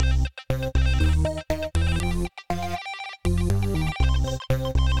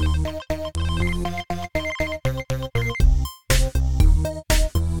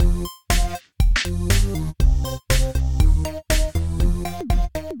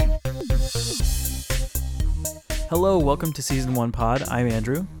Hello, welcome to Season 1 Pod. I'm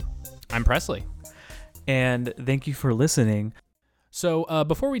Andrew. I'm Presley. And thank you for listening. So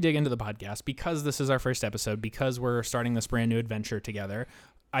before we dig into the podcast, because this is our first episode, because we're starting this brand new adventure together,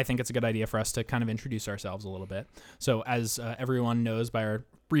 I think it's a good idea for us to kind of introduce ourselves a little bit. So as everyone knows by our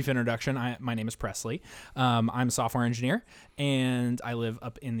brief introduction, my name is Presley. I'm a software engineer, and I live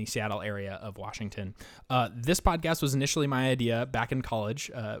up in the Seattle area of Washington. This podcast was initially my idea back in college,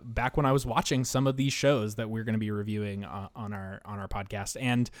 back when I was watching some of these shows that we're going to be reviewing on our podcast.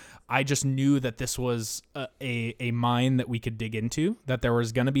 And I just knew that this was a mine that we could dig into, that there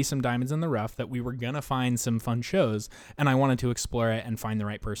was going to be some diamonds in the rough, that we were going to find some fun shows, and I wanted to explore it and find the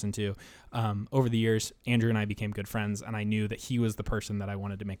right person to. Over the years, Andrew and I became good friends, and I knew that he was the person that I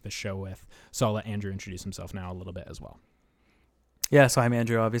wanted to make this show with. So I'll let Andrew introduce himself now a little bit as well. Yeah, so I'm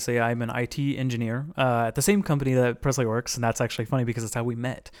Andrew. Obviously, I'm an IT engineer at the same company that Presley works, and that's actually funny because it's how we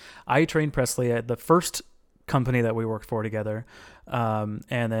met. I trained Presley at the first company that we worked for together, and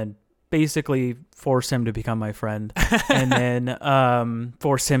then basically forced him to become my friend, and then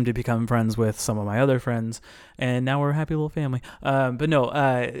forced him to become friends with some of my other friends, and now we're a happy little family. But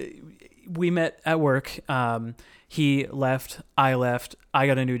no, we met at work. He left, I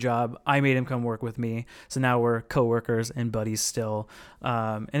got a new job. I made him come work with me. So now we're coworkers and buddies still.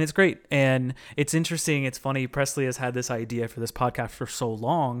 And it's great. And it's interesting. It's funny. Presley has had this idea for this podcast for so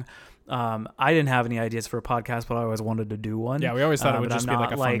long. I didn't have any ideas for a podcast, but I always wanted to do one. Yeah, we always thought it would just be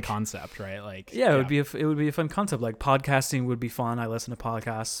like a fun concept, right? Like, yeah, it would be a fun concept. Like podcasting would be fun. I listen to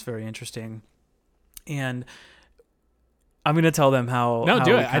podcasts, it's very interesting. And I'm going to tell them how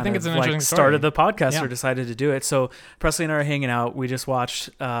do it. I think it's an interesting story. Started the podcast or decided to do it. So Presley and I are hanging out. We just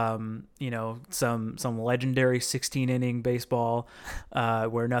watched, some legendary 16-inning baseball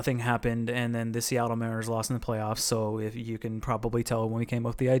where nothing happened, and then the Seattle Mariners lost in the playoffs. So if you can probably tell when we came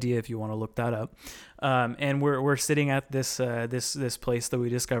up with the idea, if you want to look that up. And we're sitting at this place that we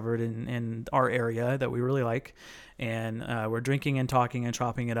discovered in our area that we really like. And we're drinking and talking and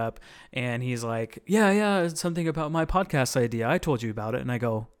chopping it up. And he's like, yeah, it's something about my podcast idea. I told you about it. And I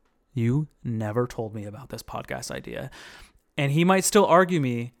go, you never told me about this podcast idea. And he might still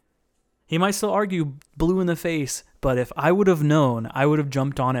argue blue in the face. But if I would have known, I would have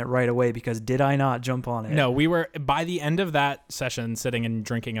jumped on it right away, because did I not jump on it? No, we were, by the end of that session, sitting and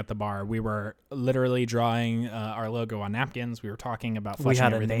drinking at the bar, we were literally drawing our logo on napkins. We were talking about fleshing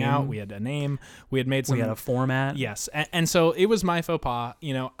everything out. We had a name. We had a format. Yes. And so it was my faux pas.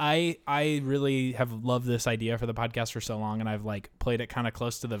 You know, I really have loved this idea for the podcast for so long, and I've like played it kind of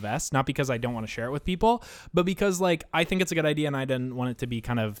close to the vest, not because I don't want to share it with people, but because like I think it's a good idea and I didn't want it to be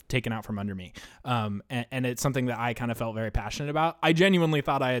kind of taken out from under me. And it's something that I kind of felt very passionate about. I genuinely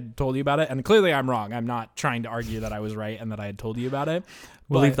thought I had told you about it, and clearly I'm wrong. I'm not trying to argue that I was right and that I had told you about it.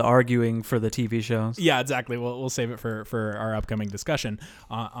 We'll leave the arguing for the TV shows. Yeah, exactly. We'll save it for our upcoming discussion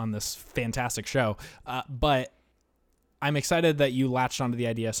on this fantastic show. But I'm excited that you latched onto the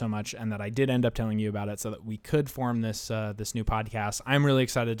idea so much, and that I did end up telling you about it so that we could form this new podcast. I'm really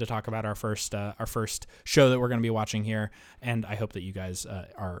excited to talk about our first show that we're going to be watching here, and I hope that you guys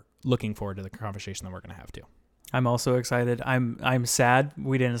are looking forward to the conversation that we're going to have too. I'm also excited. I'm sad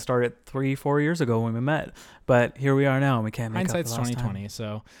we didn't start it 3-4 years ago when we met, but here we are now, and we can't make hindsight's up the last 2020. time.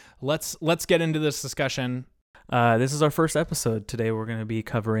 So let's get into this discussion. This is our first episode. Today we're going to be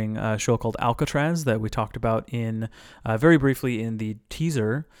covering a show called Alcatraz that we talked about in very briefly in the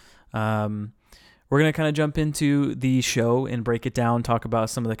teaser. We're going to kind of jump into the show and break it down, talk about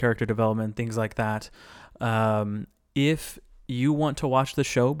some of the character development, things like that. If you want to watch the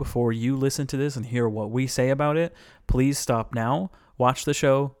show before you listen to this and hear what we say about it, please stop now, watch the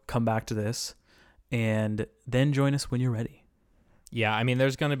show, come back to this, and then join us when you're ready. Yeah, I mean,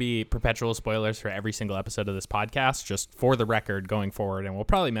 there's going to be perpetual spoilers for every single episode of this podcast, just for the record going forward, and we'll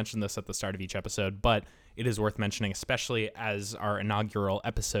probably mention this at the start of each episode, but it is worth mentioning, especially as our inaugural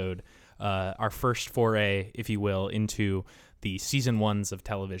episode, our first foray, if you will, into the season ones of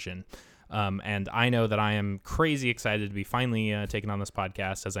television. And I know that I am crazy excited to be finally taking on this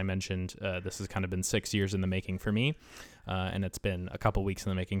podcast. As I mentioned, this has kind of been 6 years in the making for me, and it's been a couple weeks in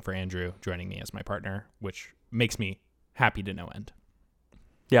the making for Andrew joining me as my partner, which makes me happy to no end.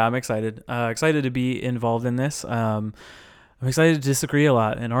 Yeah, I'm excited. Excited to be involved in this. I'm excited to disagree a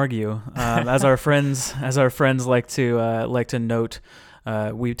lot and argue. As our friends like to note.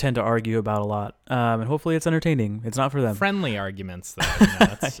 We tend to argue about a lot, and hopefully it's entertaining. It's not for them. Friendly arguments,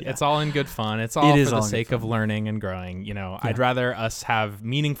 though. It's all in good fun. It's all for the sake of learning and growing. I'd rather us have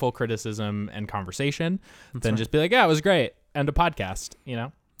meaningful criticism and conversation than just be like, yeah, it was great, and a podcast,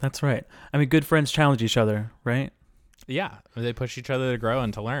 That's right. I mean, good friends challenge each other, right? Yeah. They push each other to grow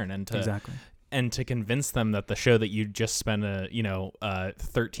and to learn and to... Exactly. and to convince them that the show that you just spent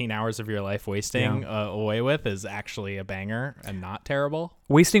 13 hours of your life wasting away with is actually a banger and not terrible.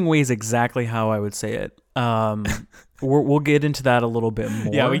 Wasting away is exactly how I would say it. We'll get into that a little bit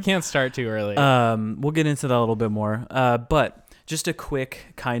more. Yeah, we can't start too early. We'll get into that a little bit more. But just a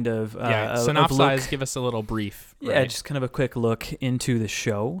quick kind of synopsize. Give us a little brief. Yeah, right? just kind of a quick look into the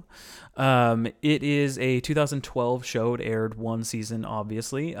show. It is a 2012 show. It aired one season,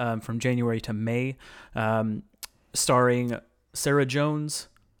 obviously, from January to May, starring Sarah Jones,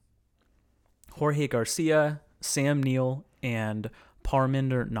 Jorge Garcia, Sam Neill, and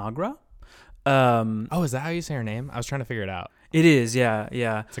Parminder Nagra. Is that how you say her name? I was trying to figure it out. It is, yeah.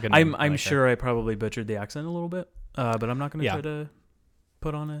 It's a good name. I'm sure I probably butchered the accent a little bit, but I'm not going to try to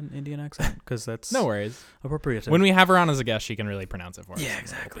put on an Indian accent because that's no worries. Appropriate. When we have her on as a guest, she can really pronounce it for us. Yeah,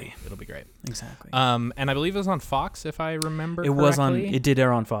 exactly. It'll be great. Exactly. And I believe it was on Fox, if I remember correctly. Was on. It did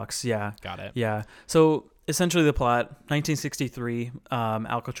air on Fox. Yeah. Got it. Yeah. So essentially, the plot: 1963,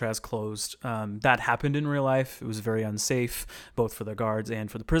 Alcatraz closed. That happened in real life. It was very unsafe, both for the guards and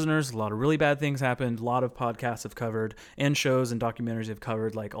for the prisoners. A lot of really bad things happened. A lot of podcasts have covered, and shows and documentaries have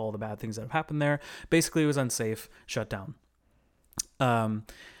covered, like all the bad things that have happened there. Basically, it was unsafe. Shut down.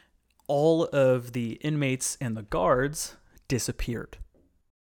 All of the inmates and the guards disappeared.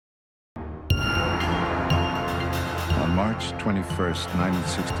 On March 21st,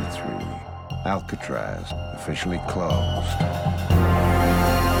 1963, Alcatraz officially closed.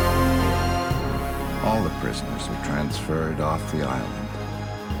 All the prisoners were transferred off the island.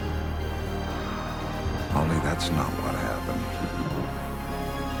 Only that's not what happened.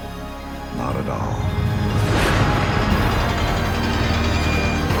 Not at all.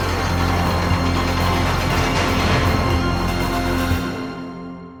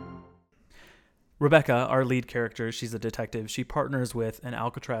 Rebecca, our lead character, she's a detective. She partners with an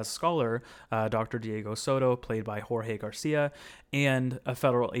Alcatraz scholar, Dr. Diego Soto, played by Jorge Garcia, and a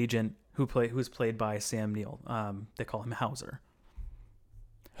federal agent who's played by Sam Neill. They call him Hauser.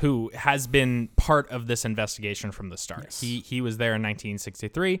 Who has been part of this investigation from the start. Yes. He was there in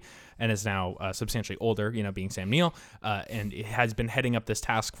 1963 and is now substantially older, being Sam Neill, and has been heading up this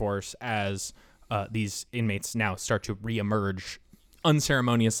task force as these inmates now start to reemerge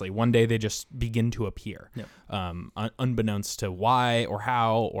unceremoniously. One day they just begin to appear, unbeknownst to why or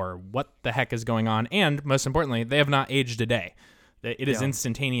how or what the heck is going on. And most importantly, they have not aged a day. It is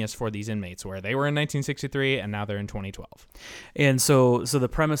instantaneous for these inmates, where they were in 1963 and now they're in 2012. And so the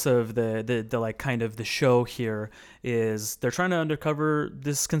premise of the like kind of the show here is they're trying to uncover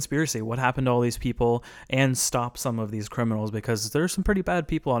this conspiracy, what happened to all these people, and stop some of these criminals, because there's some pretty bad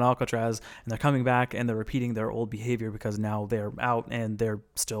people on Alcatraz, and they're coming back and they're repeating their old behavior because now they're out and they're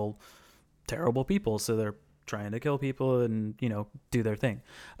still terrible people. So they're trying to kill people and, do their thing.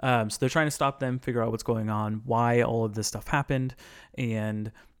 So they're trying to stop them, figure out what's going on, why all of this stuff happened, and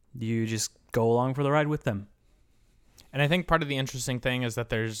you just go along for the ride with them. And I think part of the interesting thing is that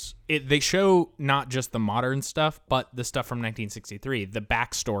they show not just the modern stuff, but the stuff from 1963, the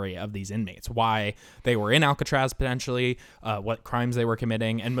backstory of these inmates, why they were in Alcatraz potentially, what crimes they were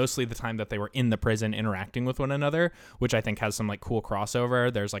committing, and mostly the time that they were in the prison interacting with one another, which I think has some like cool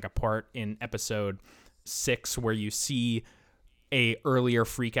crossover. There's like a part in episode 6 where you see a earlier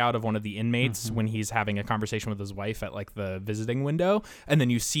freak out of one of the inmates when he's having a conversation with his wife at like the visiting window, and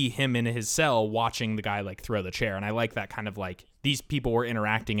then you see him in his cell watching the guy like throw the chair. And I like that kind of like these people were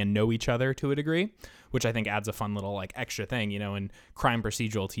interacting and know each other to a degree, which I think adds a fun little like extra thing. In crime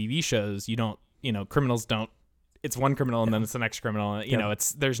procedural TV shows, criminals don't, it's one criminal and then it's the next criminal.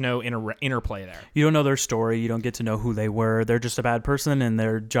 There's no interplay there. You don't know their story. You don't get to know who they were. They're just a bad person, and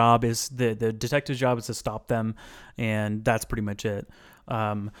their job is the detective's job is to stop them, and that's pretty much it.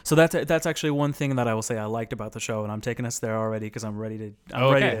 So that's actually one thing that I will say I liked about the show, and I'm taking us there already because I'm ready to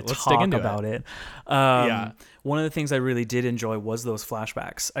talk about it. One of the things I really did enjoy was those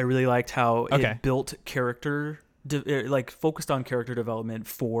flashbacks. I really liked how it built character. Focused on character development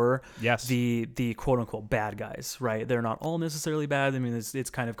for the quote unquote bad guys, right? They're not all necessarily bad. I mean,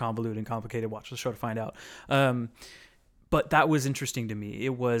 it's kind of convoluted and complicated. Watch the show to find out. But that was interesting to me.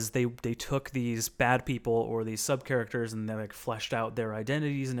 It was they took these bad people or these sub characters and they like fleshed out their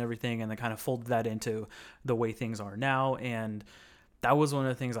identities and everything, and they kind of folded that into the way things are now. And that was one of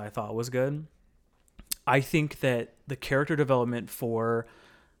the things I thought was good. I think that the character development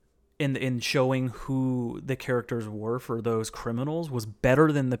in showing who the characters were for those criminals was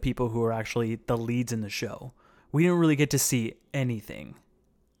better than the people who are actually the leads in the show. We didn't really get to see anything.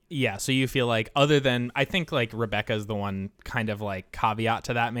 Yeah, so you feel like, other than, I think like Rebecca's the one kind of like caveat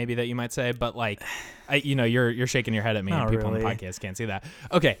to that maybe that you might say, but like, you're shaking your head at me, and Not people really. on the podcast can't see that.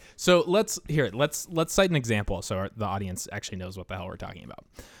 Okay, so let's cite an example so the audience actually knows what the hell we're talking about.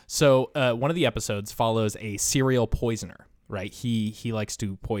 So one of the episodes follows a serial poisoner, right? He likes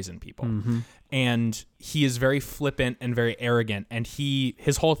to poison people. Mm-hmm. And he is very flippant and very arrogant, and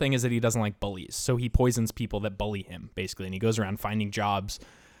his whole thing is that he doesn't like bullies, so he poisons people that bully him, basically, and he goes around finding jobs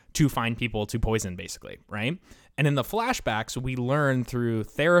to find people to poison, basically, right? And in the flashbacks, we learn through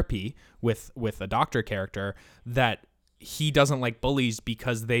therapy with a doctor character that he doesn't like bullies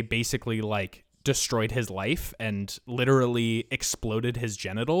because they basically like destroyed his life and literally exploded his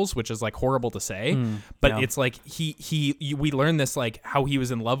genitals, which is like horrible to say, but it's like we learn this, like how he was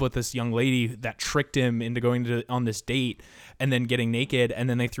in love with this young lady that tricked him into going on this date and then getting naked, and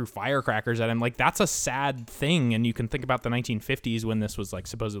then they threw firecrackers at him. Like, that's a sad thing, and you can think about the 1950s when this was like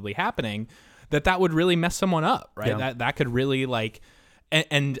supposedly happening, that would really mess someone up, right? That could really like,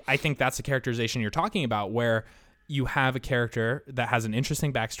 and I think that's the characterization you're talking about, where you have a character that has an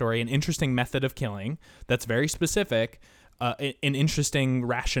interesting backstory, an interesting method of killing that's very specific, an interesting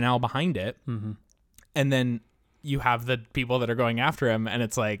rationale behind it. Mm-hmm. And then you have the people that are going after him, and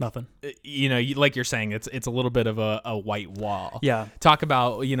it's like nothing. Like you're saying, it's a little bit of a white wall. Yeah. Talk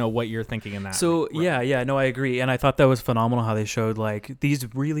about what you're thinking in that. So no, I agree, and I thought that was phenomenal how they showed like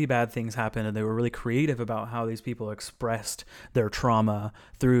these really bad things happen, and they were really creative about how these people expressed their trauma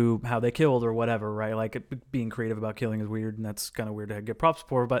through how they killed or whatever, right? Like, being creative about killing is weird, and that's kind of weird to get props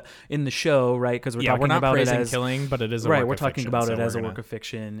for. But in the show, right, because we're talking not about praising it as killing, but it is a right. work We're of talking fiction, about so it as a we're work of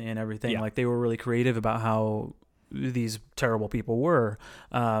fiction and everything. Yeah. Like, they were really creative about how these terrible people were.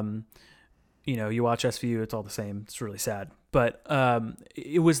 You watch SVU, it's all the same. It's really sad. But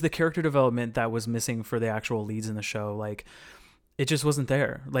it was the character development that was missing for the actual leads in the show. Like, it just wasn't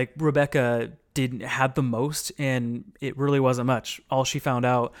there. Like, Rebecca had the most, and it really wasn't much. All she found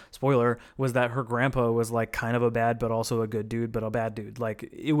out, spoiler, was that her grandpa was like kind of a bad but also a good dude, but a bad dude. Like,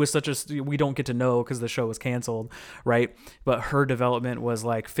 it was we don't get to know because the show was canceled, right? But her development was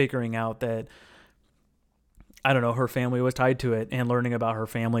like figuring out that, I don't know, her family was tied to it, and learning about her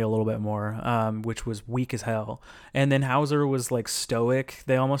family a little bit more, which was weak as hell. And then Hauser was like stoic.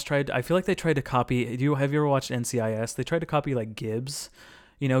 They almost I feel like they tried to copy, have you ever watched NCIS? They tried to copy like Gibbs.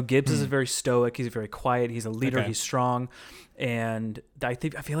 Gibbs is very stoic. He's very quiet. He's a leader. Okay. He's strong. And I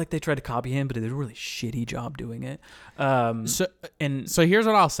feel like they tried to copy him, but they did a really shitty job doing it. So here's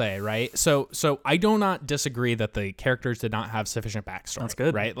what I'll say, right? So I do not disagree that the characters did not have sufficient backstory. That's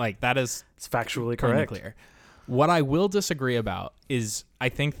good. Right? Like, it's factually correct. Clear. What I will disagree about is, I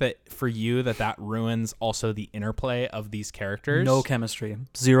think that for you that ruins also the interplay of these characters. No chemistry.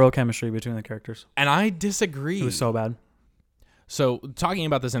 Zero chemistry between the characters. And I disagree. It was so bad. So talking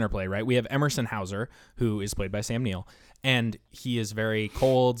about this interplay, right? We have Emerson Hauser, who is played by Sam Neill, and he is very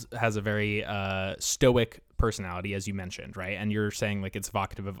cold, has a very stoic personality, as you mentioned, right? And you're saying like it's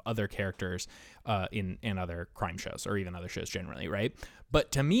evocative of other characters in other crime shows, or even other shows generally, right?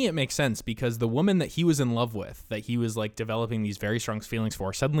 But to me, it makes sense because the woman that he was in love with, that he was like developing these very strong feelings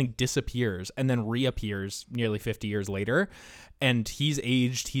for, suddenly disappears and then reappears nearly 50 years later. And he's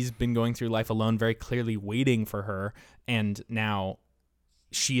aged. He's been going through life alone, very clearly waiting for her. And now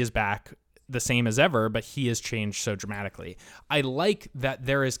she is back the same as ever, but he has changed so dramatically. I like that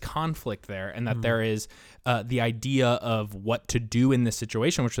there is conflict there, and that there is the idea of what to do in this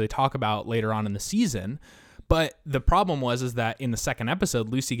situation, which they talk about later on in the season. But the problem is that in the second episode,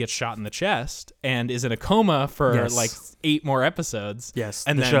 Lucy gets shot in the chest and is in a coma for like 8 more episodes. Yes.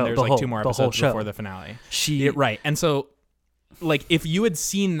 And then there's like 2 more episodes before the finale. Right. And so, like, if you had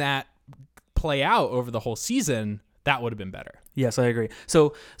seen that play out over the whole season, that would have been better. Yes, I agree.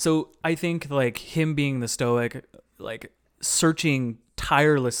 So I think like him being the stoic, like searching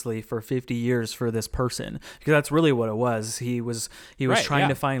tirelessly for 50 years for this person, because that's really what it was. He was trying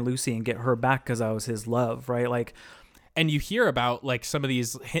to find Lucy and get her back because that was his love, right? Like, and you hear about like some of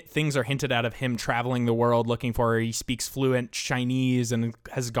these things are hinted out of him traveling the world looking for her. He speaks fluent Chinese and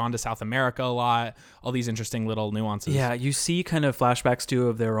has gone to South America a lot. All these interesting little nuances. Yeah, you see kind of flashbacks too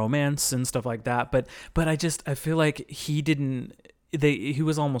of their romance and stuff like that. But I feel like he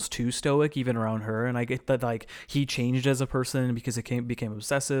was almost too stoic even around her, and I get that like he changed as a person because it became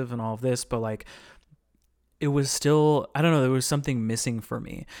obsessive and all of this, but like it was still, I don't know, there was something missing for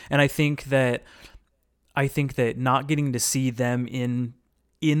me. And I think that not getting to see them in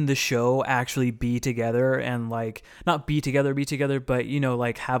in the show actually be together and like not be together, but you know,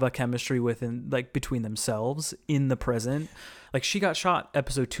 like have a chemistry within like between themselves in the present. Like she got shot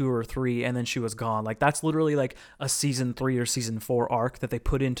episode 2 or 3 and then she was gone. Like that's literally like a season 3 or season 4 arc that they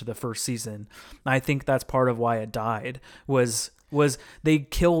put into the first season. And I think that's part of why it died was they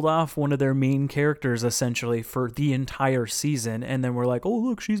killed off one of their main characters essentially for the entire season, and then we're like, oh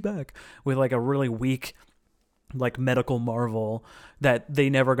look, she's back with like a really weak like medical marvel that they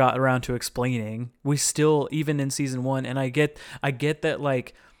never got around to explaining. We still, even in season 1, and I get that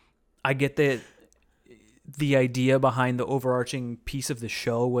like I get that the idea behind the overarching piece of the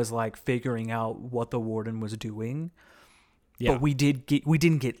show was like figuring out what the warden was doing. Yeah. But we didn't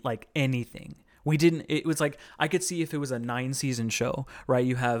get like anything. It was like, I could see if it was a 9-season show, right?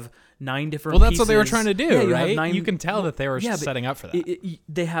 You have 9 different pieces. Well, that's what they were trying to do, right? You can tell that they were setting up for that.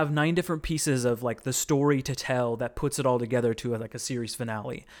 They have 9 different pieces of like the story to tell that puts it all together to like a series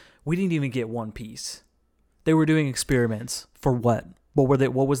finale. We didn't even get one piece. They were doing experiments for what? What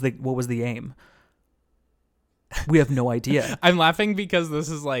was the aim? We have no idea. I'm laughing because this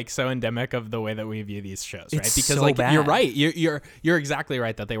is like so endemic of the way that we view these shows, right? It's because so like bad. You're right. You're exactly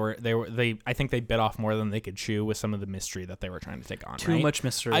right that they I think they bit off more than they could chew with some of the mystery that they were trying to take on. Too much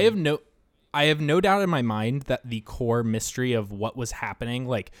mystery. I have no doubt in my mind that the core mystery of what was happening,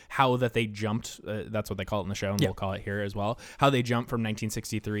 like how that they jumped, that's what they call it in the show, and we'll call it here as well, how they jumped from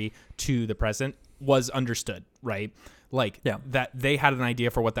 1963 to the present was understood, right? Like that they had an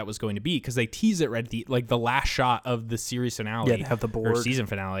idea for what that was going to be because they tease it right at the last shot of the series finale. Yeah, they have the board. Or season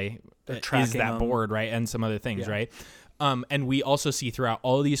finale is that board, right? And some other things, right? And we also see throughout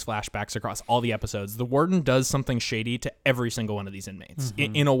all of these flashbacks across all the episodes, the warden does something shady to every single one of these inmates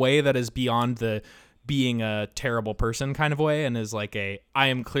in a way that is beyond the being a terrible person kind of way, and is like I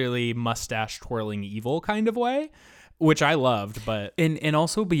am clearly mustache twirling evil kind of way. Which I loved, but... And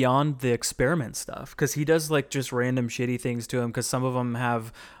also beyond the experiment stuff, because he does like just random shitty things to him, because some of them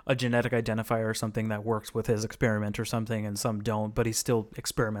have a genetic identifier or something that works with his experiment or something, and some don't, but he still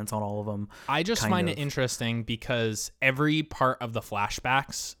experiments on all of them. I just find it interesting because every part of the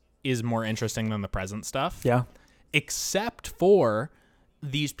flashbacks is more interesting than the present stuff. Yeah. Except for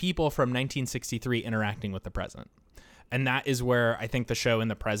these people from 1963 interacting with the present. And that is where I think the show in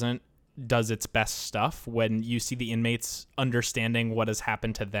the present does its best stuff, when you see the inmates understanding what has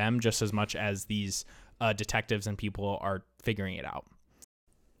happened to them just as much as these detectives and people are figuring it out.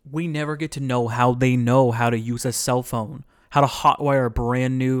 We never get to know how they know how to use a cell phone, how to hotwire a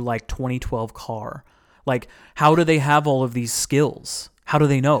brand new like 2012 car. Like, how do they have all of these skills? How do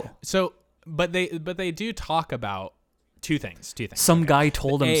they know? So, but they do talk about two things. Some guy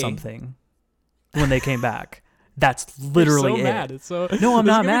told them something when they came back. That's literally so it. Mad. It's so, no, I'm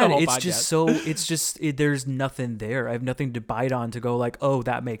not mad. It's podcast. just there's nothing there. I have nothing to bite on to go like, oh,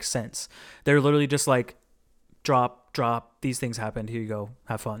 that makes sense. They're literally just like, drop. These things happened. Here you go.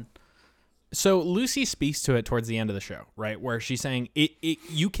 Have fun. So Lucy speaks to it towards the end of the show, right? Where she's saying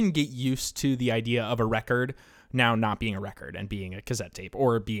you can get used to the idea of a record now not being a record and being a cassette tape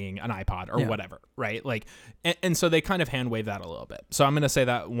or being an iPod or whatever, right? Like, and so they kind of hand wave that a little bit. So I'm going to say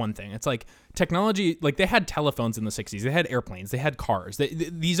that one thing. It's like technology, like they had telephones in the 60s, they had airplanes, they had cars.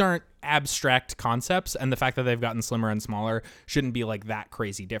 These aren't abstract concepts, and the fact that they've gotten slimmer and smaller shouldn't be like that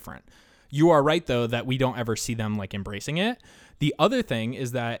crazy different. You are right, though, that we don't ever see them like embracing it. The other thing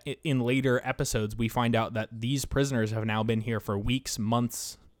is that in later episodes, we find out that these prisoners have now been here for weeks,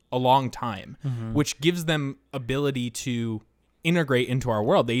 months, a long time, which gives them ability to integrate into our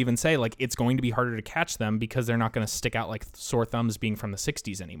world. They even say like it's going to be harder to catch them because they're not going to stick out like sore thumbs being from the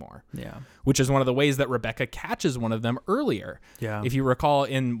 60s anymore. Yeah. Which is one of the ways that Rebecca catches one of them earlier. Yeah. If you recall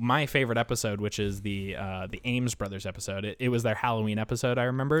in my favorite episode, which is the Ames brothers episode, it was their Halloween episode. I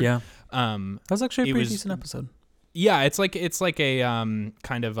remember. Yeah. That was actually a pretty decent episode. Yeah. It's like a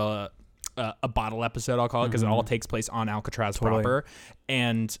kind of a bottle episode, I'll call it, because it all takes place on Alcatraz proper.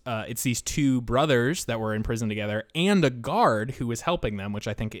 And it's these two brothers that were in prison together and a guard who was helping them, which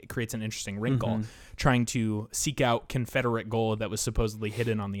I think it creates an interesting wrinkle, trying to seek out Confederate gold that was supposedly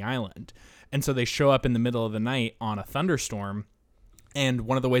hidden on the island. And so they show up in the middle of the night on a thunderstorm. And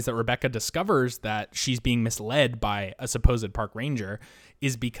one of the ways that Rebecca discovers that she's being misled by a supposed park ranger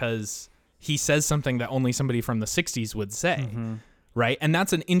is because he says something that only somebody from the 60s would say. Right. And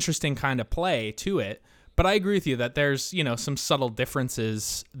that's an interesting kind of play to it. But I agree with you that there's, some subtle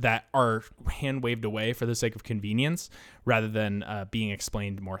differences that are hand waved away for the sake of convenience rather than being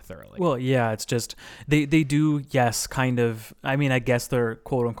explained more thoroughly. Well, yeah, it's just they do. Yes, kind of. I mean, I guess they're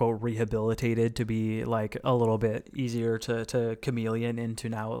quote unquote rehabilitated to be like a little bit easier to chameleon into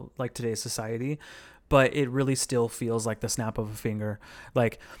now like today's society. but it really still feels like the snap of a finger.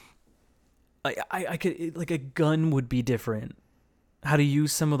 Like I could, like, a gun would be different. How to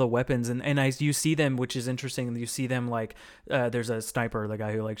use some of the weapons, and you see them, which is interesting. You see them, like, there's a sniper, the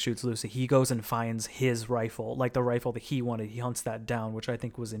guy who, like, shoots Lucy. He goes and finds his rifle, like the rifle that he wanted. He hunts that down, which I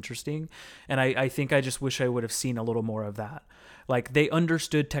think was interesting. And I think I just wish I would have seen a little more of that. Like, they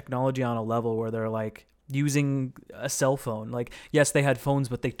understood technology on a level where they're like using a cell phone. Like, yes, they had phones,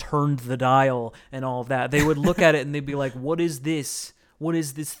 but they turned the dial and all of that. They would look at it and they'd be like, "What is this? What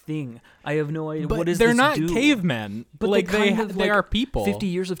is this thing? I have no idea. But what is they're this not do?" cavemen. But like they like, are people. 50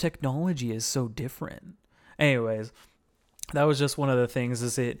 years of technology is so different. Anyways, that was just one of the things.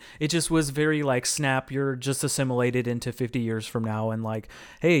 Is it just was very like, snap, you're just assimilated into 50 years from now, and like,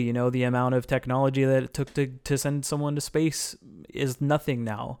 hey, you know, the amount of technology that it took to send someone to space is nothing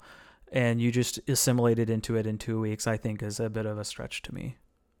now, and you just assimilated into it in 2 weeks. I think is a bit of a stretch to me.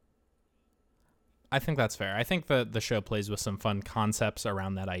 I think that's fair. I think the show plays with some fun concepts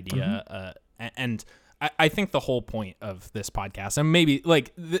around that idea. And I think the whole point of this podcast, and maybe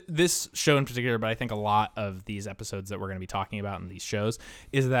like this show in particular, but I think a lot of these episodes that we're going to be talking about in these shows,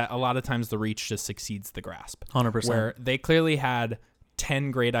 is that a lot of times the reach just succeeds the grasp. 100%. Where they clearly had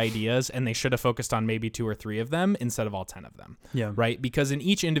 10 great ideas and they should have focused on maybe 2 or 3 of them instead of all 10 of them. Yeah. Right? Because in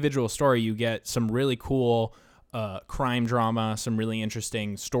each individual story, you get some really cool crime drama, some really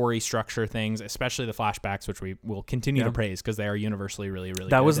interesting story structure things, especially the flashbacks, which we will continue to praise because they are universally really, really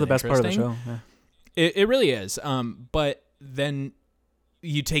that good was the and best part of the interesting. show. Yeah. It really is. But then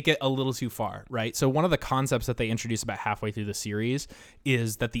you take it a little too far, right? So one of the concepts that they introduce about halfway through the series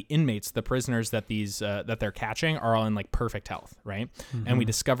is that the inmates, the prisoners that these that they're catching, are all in like perfect health, right? Mm-hmm. And we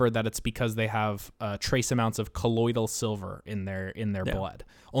discovered that it's because they have trace amounts of colloidal silver in their blood.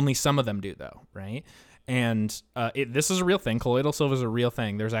 Only some of them do, though, right? And this is a real thing. Colloidal silver is a real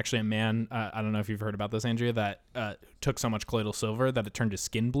thing. There's actually a man, I don't know if you've heard about this, Andrea, that took so much colloidal silver that it turned his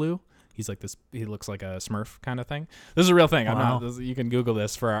skin blue. He's like this. He looks like a Smurf kind of thing. This is a real thing. Wow. You can Google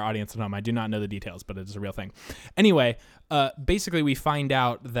this for our audience at home. I do not know the details, but it is a real thing. Anyway, basically we find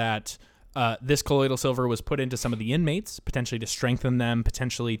out that this colloidal silver was put into some of the inmates, potentially to strengthen them,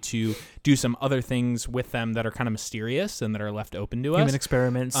 potentially to do some other things with them that are kind of mysterious and that are left open to us. Human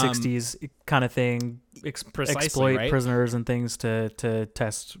experiment, 60s kind of thing. Precisely, exploit right? prisoners and things to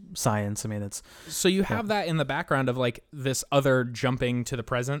test science. I mean, it's so you have that in the background of like this other jumping to the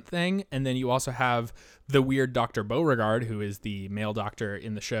present thing, and then you also have the weird Dr. Beauregard, who is the male doctor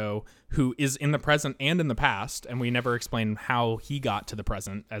in the show, who is in the present and in the past, and we never explain how he got to the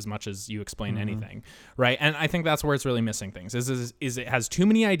present as much as you explain anything, right? And I think that's where it's really missing things. Is it has too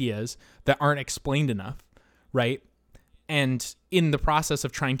many ideas that aren't explained enough, right? And in the process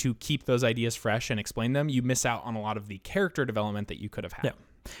of trying to keep those ideas fresh and explain them, you miss out on a lot of the character development that you could have had.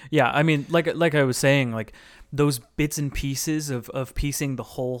 Yeah. I mean, like I was saying, like those bits and pieces of piecing the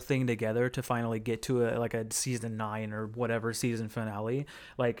whole thing together to finally get to a season 9 or whatever season finale,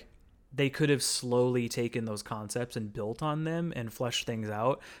 like they could have slowly taken those concepts and built on them and fleshed things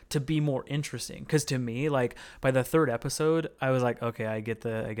out to be more interesting. Because to me, like by the 3rd episode, I was like, okay, I get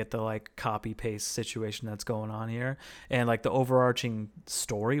the like copy paste situation that's going on here, and like the overarching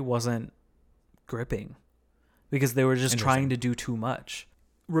story wasn't gripping because they were just trying to do too much.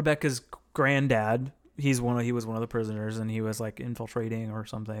 Rebecca's granddad, he was one of the prisoners, and he was like infiltrating or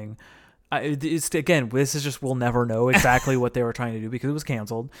something. This is just, we'll never know exactly what they were trying to do because it was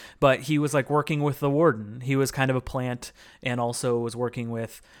canceled, but he was like working with the warden. He was kind of a plant, and also was working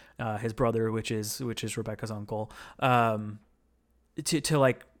with his brother, which is Rebecca's uncle, to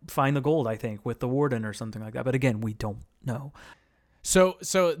like find the gold, I think, with the warden or something like that. But again, we don't know. So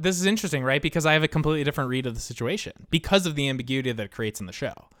this is interesting, right? Because I have a completely different read of the situation because of the ambiguity that it creates in the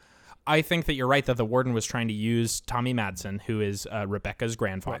show. I think that you're right that the warden was trying to use Tommy Madsen, who is Rebecca's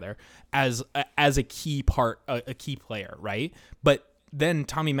grandfather, as a key part, a key player, right? But then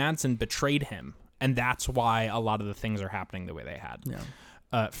Tommy Madsen betrayed him, and that's why a lot of the things are happening the way they had.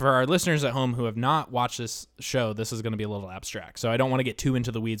 Yeah. For our listeners at home who have not watched this show, this is going to be a little abstract, so I don't want to get too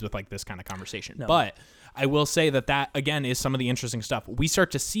into the weeds with like this kind of conversation. No. But I will say that again is some of the interesting stuff. We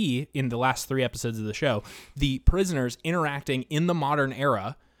start to see in the last 3 episodes of the show the prisoners interacting in the modern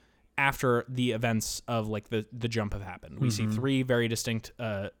era after the events of like the jump have happened. We see 3 very distinct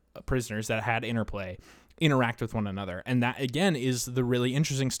prisoners that had interplay interact with one another. And that again is the really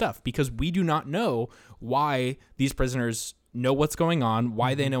interesting stuff because we do not know why these prisoners know what's going on,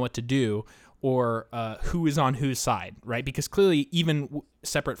 why they know what to do, or who is on whose side, right? Because clearly even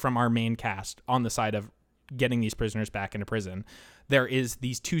separate from our main cast on the side of getting these prisoners back into prison, there is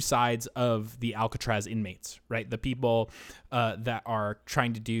these two sides of the Alcatraz inmates, right? The people that are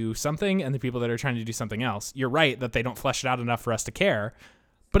trying to do something and the people that are trying to do something else. You're right that they don't flesh it out enough for us to care,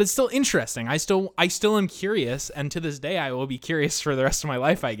 but it's still interesting. I still am curious, and to this day I will be curious for the rest of my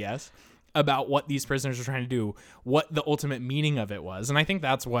life, I guess, about what these prisoners are trying to do, what the ultimate meaning of it was. And I think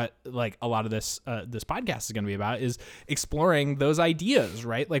that's what like a lot of this podcast is going to be about, is exploring those ideas,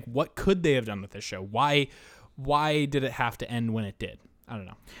 right? Like, what could they have done with this show? Why did it have to end when it did? I don't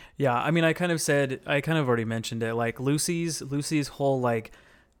know. Yeah, I mean, I kind of already mentioned it. Like Lucy's whole like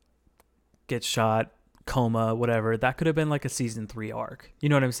gets shot, coma, whatever, that could have been like a season 3 arc. You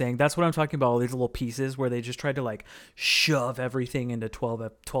know what I'm saying? That's what I'm talking about, all these little pieces where they just tried to like shove everything into 12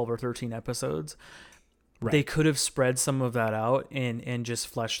 or 13 episodes. Right. They could have spread some of that out and just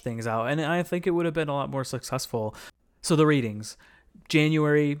fleshed things out, and I think it would have been a lot more successful. So the ratings,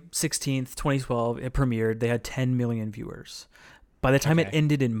 January 16th 2012, it premiered. They had 10 million viewers. By the time it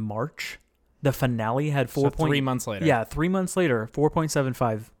ended in March, the finale had 3 months later. Yeah, 3 months later,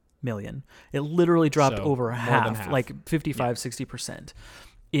 4.75 million. It literally dropped over half, like 60%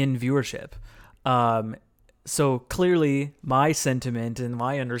 in viewership. So clearly my sentiment and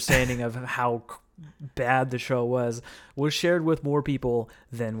my understanding of how bad the show was shared with more people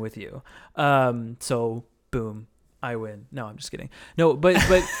than with you. So boom, I win. No, I'm just kidding. No, but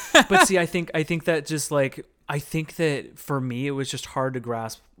see, I think that just like, I think that for me, it was just hard to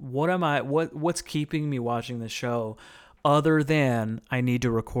grasp what's keeping me watching the show, other than I need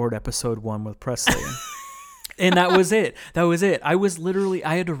to record episode 1 with Presley. And that was it. I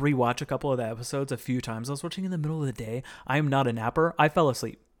had to rewatch a couple of the episodes a few times. I was watching in the middle of the day. I am not a napper. I fell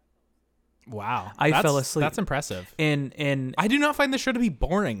asleep. Wow. I fell asleep. That's impressive. And I do not find the show to be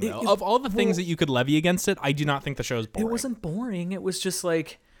boring, though. Of all the things that you could levy against it, I do not think the show is boring. It wasn't boring. It was just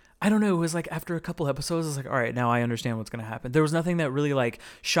like, I don't know. It was like after a couple episodes, I was like, all right, now I understand what's going to happen. There was nothing that really like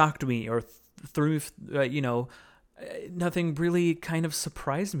shocked me or threw, nothing really kind of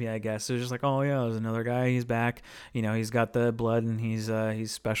surprised me, I guess. It was just like, oh yeah, there's another guy. He's back. He's got the blood and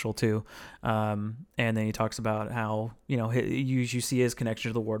he's special too. And then he talks about how, you see his connection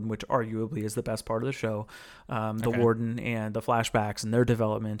to the warden, which arguably is the best part of the show. The warden and the flashbacks and their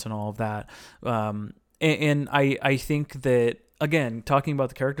development and all of that. And I think that, again, talking about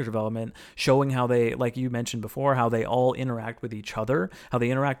the character development, showing how they, like you mentioned before, how they all interact with each other, how they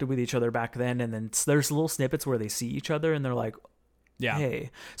interacted with each other back then, and then there's little snippets where they see each other and they're like, yeah, hey.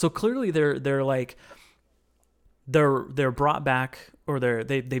 So clearly they're like, they're brought back, or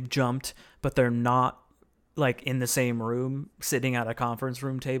they've jumped, but they're not like in the same room, sitting at a conference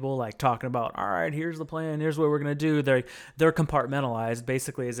room table, like talking about, all right, here's the plan, here's what we're gonna do. They're compartmentalized,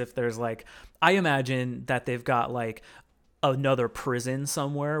 basically, as if there's like, I imagine that they've got like another prison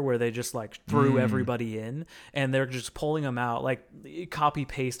somewhere where they just like threw everybody in and they're just pulling them out, like copy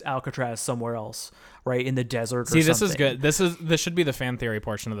paste Alcatraz somewhere else, right, in the desert. See, or this something. is good. This should be the fan theory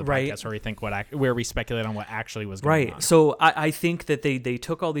portion of the podcast, where we think where we speculate on what actually was going on. So I think that they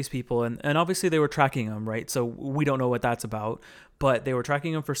took all these people and obviously they were tracking them, right? So we don't know what that's about, but they were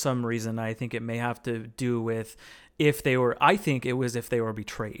tracking them for some reason. I think it may have to do with if they were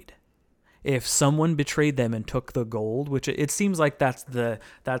betrayed. If someone betrayed them and took the gold, which it seems like that's the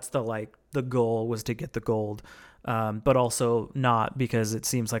goal, was to get the gold, but also not, because it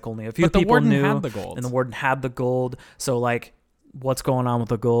seems like only a few people knew. Had the gold. And the warden had the gold. So like, what's going on with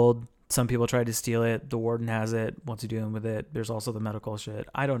the gold? Some people tried to steal it. The warden has it. What's he doing with it? There's also the medical shit.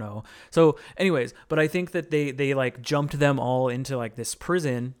 I don't know. So anyways, but I think that they like jumped them all into like this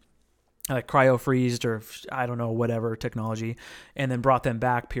prison, like cryo-freezed or I don't know, whatever technology, and then brought them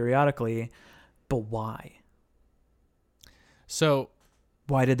back periodically. But why? So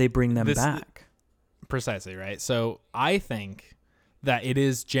why did they bring them back? Precisely, right? So I think that it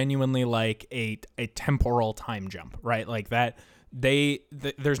is genuinely like a temporal time jump, right? Like that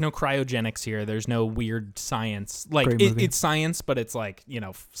there's no cryogenics here. There's no weird science. Like it's science, but it's like,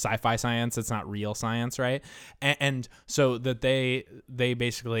 sci-fi science. It's not real science, right? And so that they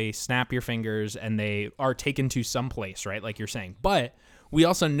basically snap your fingers and they are taken to some place, right? Like you're saying. But we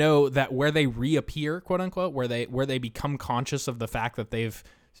also know that where they reappear, quote unquote, where they become conscious of the fact that they've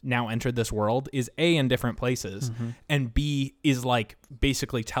now entered this world, is A, in different places, and B, is like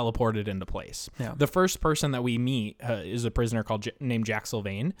basically teleported into place. Yeah. The first person that we meet is a prisoner named Jack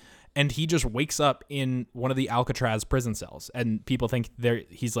Sylvain, and he just wakes up in one of the Alcatraz prison cells, and people think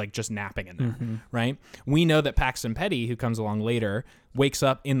he's like just napping in there, right? We know that Paxton Petty, who comes along later, wakes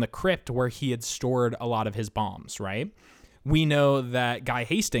up in the crypt where he had stored a lot of his bombs, right? We know that Guy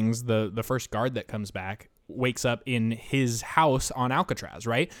Hastings, the first guard that comes back, wakes up in his house on Alcatraz,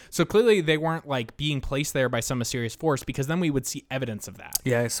 right? So clearly they weren't like being placed there by some mysterious force, because then we would see evidence of that.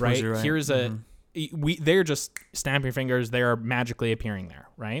 Yeah, I suppose right? you're right. Here's they're just snapping fingers. They are magically appearing there,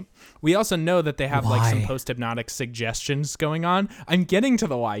 right? We also know that they have like some post-hypnotic suggestions going on. I'm getting to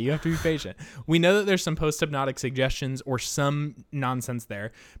the why. You have to be patient. We know that there's some post-hypnotic suggestions or some nonsense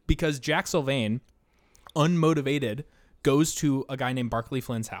there because Jack Sylvain, unmotivated, goes to a guy named Barclay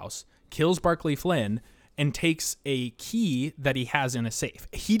Flynn's house, kills Barclay Flynn, and takes a key that he has in a safe.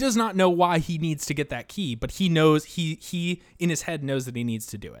 He does not know why he needs to get that key, but he knows he in his head knows that he needs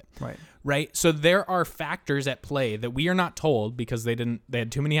to do it. Right. So there are factors at play that we are not told because they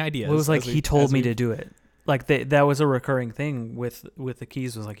had too many ideas. Well, it was like he told me to do it. Like that was a recurring thing with the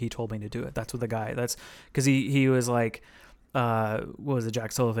keys, was like he told me to do it. That's what the guy. That's because he was like, what was it?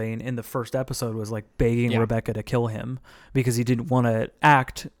 Jack Sylvain in the first episode was like begging Rebecca to kill him because he didn't want to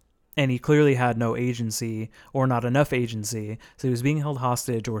act. And he clearly had no agency or not enough agency. So he was being held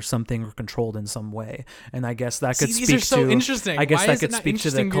hostage or something or controlled in some way. And I guess that could speak these are so to interesting. I guess Why that is could it not speak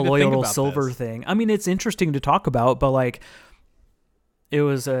to the interesting to think colloidal about silver this? thing. I mean, it's interesting to talk about, but like it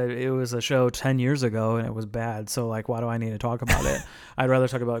was a show 10 years ago and it was bad. So like, why do I need to talk about it? I'd rather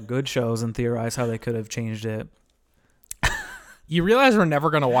talk about good shows and theorize how they could have changed it. You realize we're never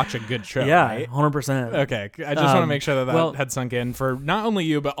going to watch a good show, Yeah, right? 100%. Okay. I just want to make sure that had sunk in for not only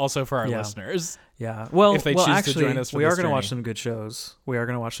you, but also for our listeners. Yeah. Well, if they choose actually, to join us for we are going to watch some good shows. We're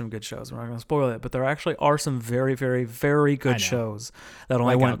not going to spoil it, but there actually are some very, very, very good shows that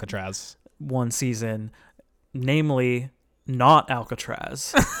only went Alcatraz. one season, namely not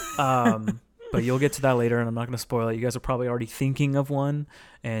Alcatraz. But you'll get to that later, and I'm not going to spoil it. You guys are probably already thinking of one,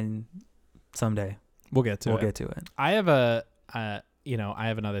 and someday we'll get to it. I have I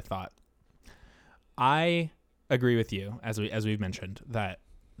have another thought. I agree with you, as we've mentioned, that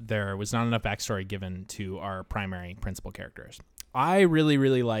there was not enough backstory given to our primary principal characters. I really,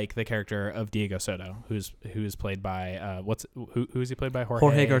 really like the character of Diego Soto, who's played by who is he played by?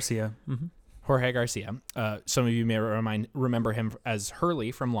 Jorge Garcia. Mm-hmm. Jorge Garcia. Some of you may remember him as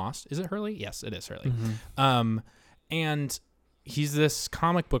Hurley from Lost. Is it Hurley? Yes, it is Hurley. Mm-hmm. And he's this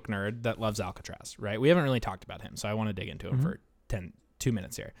comic book nerd that loves Alcatraz, right? We haven't really talked about him, so I want to dig into him for 2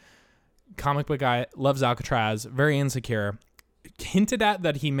 minutes here. Comic book guy, loves Alcatraz, very insecure. Hinted at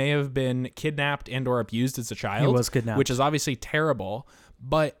that he may have been kidnapped and or abused as a child. He was kidnapped. Which is obviously terrible,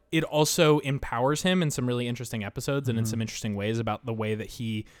 but it also empowers him in some really interesting episodes and in some interesting ways about the way that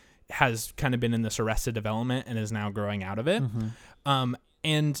he has kind of been in this arrested development and is now growing out of it.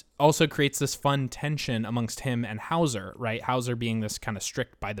 And also creates this fun tension amongst him and Hauser, right? Hauser being this kind of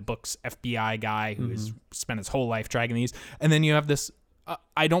strict by the books FBI guy who has spent his whole life dragging these. And then you have this,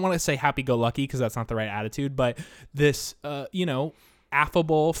 I don't want to say happy-go-lucky because that's not the right attitude, but this,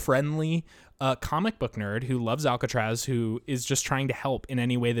 affable, friendly comic book nerd who loves Alcatraz, who is just trying to help in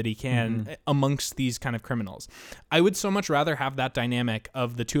any way that he can amongst these kind of criminals. I would so much rather have that dynamic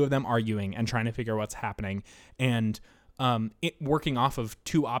of the two of them arguing and trying to figure out what's happening and it working off of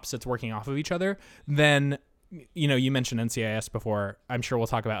two opposites working off of each other, then, you mentioned NCIS before. I'm sure we'll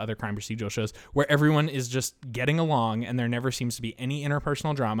talk about other crime procedural shows where everyone is just getting along and there never seems to be any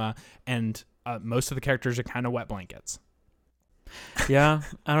interpersonal drama and most of the characters are kind of wet blankets. Yeah,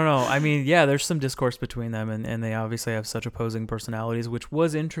 I don't know. I mean, yeah, there's some discourse between them and they obviously have such opposing personalities, which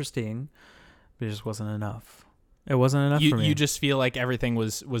was interesting, but it just wasn't enough. It wasn't enough for me. You just feel like everything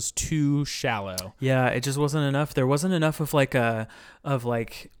was too shallow. Yeah, it just wasn't enough. There wasn't enough of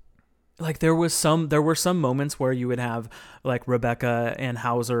there were some moments where you would have like Rebecca and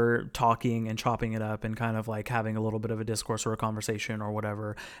Hauser talking and chopping it up and kind of like having a little bit of a discourse or a conversation or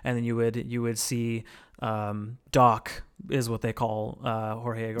whatever, and then you would see Doc is what they call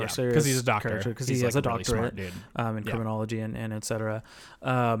Jorge Garcia because he's a doctor, because he has a doctorate really in criminology and etc.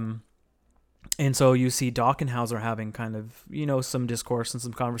 And so you see Doc and Hauser having kind of, some discourse and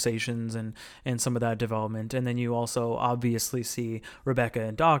some conversations and some of that development. And then you also obviously see Rebecca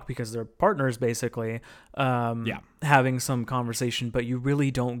and Doc, because they're partners basically, having some conversation, but you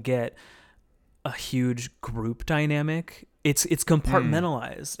really don't get a huge group dynamic. It's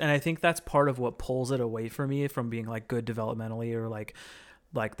compartmentalized. And I think that's part of what pulls it away from me from being like good developmentally or like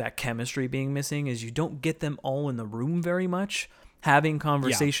that chemistry being missing is you don't get them all in the room very much having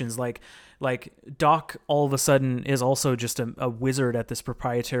conversations. Like Doc all of a sudden is also just a wizard at this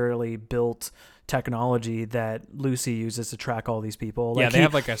proprietarily built technology that Lucy uses to track all these people. Like they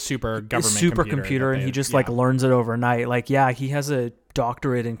have like a super government computer and he just like learns it overnight. Like, yeah, he has a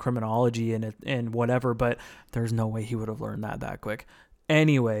doctorate in criminology and whatever, but there's no way he would have learned that quick.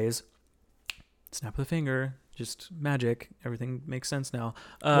 Anyways, snap of the finger, just magic. Everything makes sense now.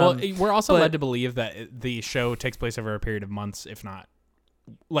 Well, we're also led to believe that the show takes place over a period of months, if not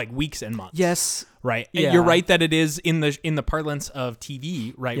like weeks and months. Yes. Right. Yeah. And you're right that it is in the parlance of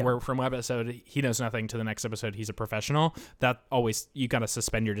TV, right? Yeah. Where from one episode he knows nothing to the next episode he's a professional. That always, you got to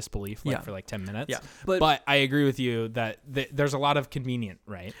suspend your disbelief for like 10 minutes. Yeah. But I agree with you that there's a lot of convenient,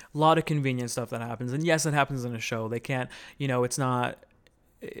 right? A lot of convenient stuff that happens. And yes, it happens in a show. They can't, it's not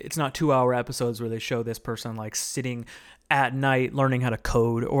 2-hour episodes where they show this person like sitting at night learning how to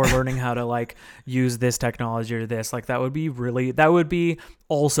code or learning how to like use this technology or this. Like that would be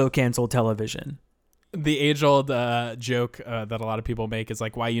also canceled television. The age-old joke that a lot of people make is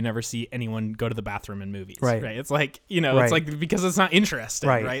like why you never see anyone go to the bathroom in movies, right? It's like, it's like because it's not interesting,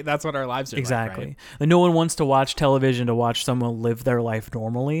 right? That's what our lives are exactly. like, right? And no one wants to watch television to watch someone live their life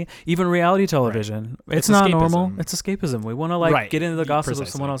normally. Even reality television, it's not escapism. Normal. It's escapism. We want to get into the gossip of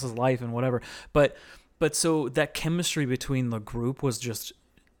someone else's life and whatever. But so that chemistry between the group was just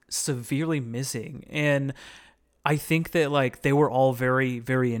severely missing. And I think that like they were all very,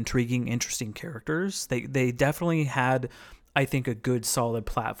 very intriguing, interesting characters. They definitely had, I think, a good solid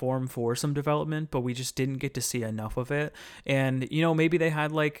platform for some development, but we just didn't get to see enough of it. And, maybe they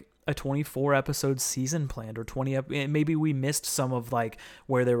had like a 24 episode season planned or 20. Maybe we missed some of like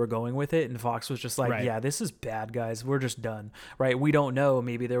where they were going with it. And Fox was just like, yeah, this is bad, guys. We're just done. Right. We don't know.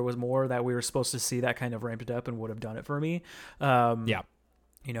 Maybe there was more that we were supposed to see that kind of ramped it up and would have done it for me.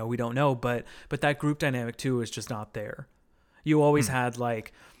 We don't know, but that group dynamic too is just not there. You always had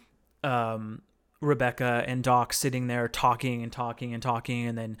like, Rebecca and Doc sitting there talking,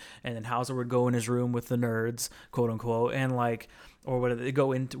 and then Hauser would go in his room with the nerds, quote unquote, and like, or what did they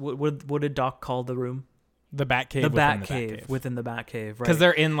go into? What did Doc call the room? The Batcave. The Batcave within the Batcave, right? Because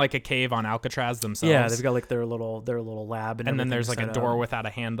they're in like a cave on Alcatraz themselves. Yeah, they've got like their little lab, and then there's like a door without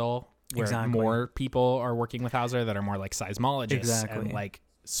a handle where more people are working with Hauser that are more like seismologists and like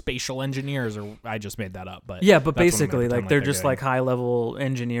spatial engineers, or I just made that up, but but basically like they're just like high level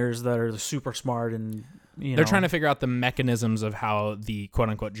engineers that are super smart, and they're trying to figure out the mechanisms of how the quote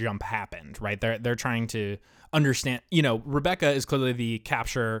unquote jump happened, right? They're trying to understand, Rebecca is clearly the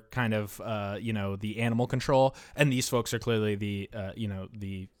capture kind of the animal control, and these folks are clearly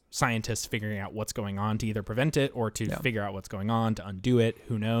the scientists figuring out what's going on to either prevent it or to figure out what's going on to undo it.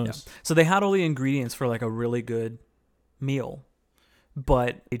 Who knows? So they had all the ingredients for like a really good meal,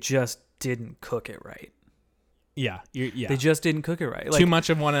 but they just didn't cook it right. Yeah. They just didn't cook it right. Like, too much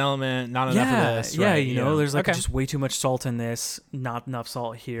of one element, not enough of this. Yeah, right? There's like just way too much salt in this, not enough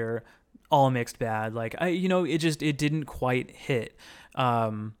salt here, all mixed bad. Like it didn't quite hit.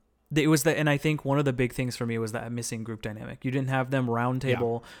 It was and I think one of the big things for me was that missing group dynamic. You didn't have them round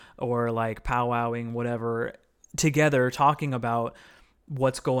table or like powwowing whatever together talking about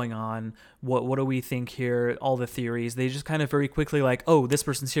what's going on, what do we think here, all the theories. They just kind of very quickly like, oh, this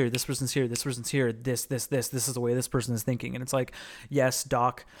person's here, this person's here, this person's here, this is the way this person is thinking. And it's like, yes,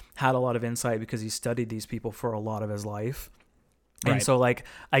 Doc had a lot of insight because he studied these people for a lot of his life. And so like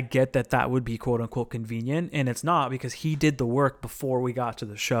I get that would be quote unquote convenient, and it's not, because he did the work before we got to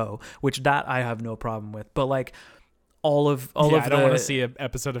the show, which that I have no problem with. But like all of I don't want to see an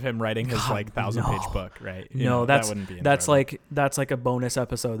episode of him writing his 1,000-page book, right? That wouldn't be that's enjoyable. like a bonus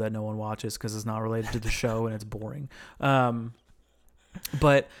episode that no one watches because it's not related to the show and it's boring.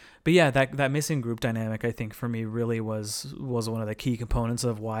 But yeah, that missing group dynamic, I think for me really was one of the key components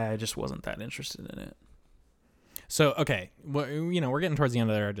of why I just wasn't that interested in it. So, okay, well, we're getting towards the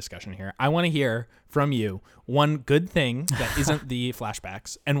end of our discussion here. I want to hear from you one good thing that isn't the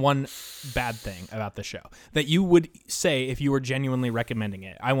flashbacks and one bad thing about the show that you would say if you were genuinely recommending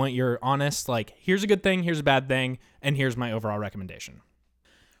it. I want your honest, like, here's a good thing, here's a bad thing, and here's my overall recommendation.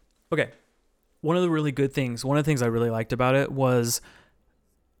 Okay. One of the things I really liked about it was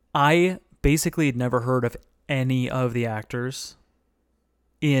I basically had never heard of any of the actors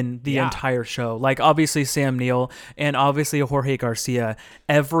in the entire show. Like obviously Sam Neill and obviously Jorge Garcia,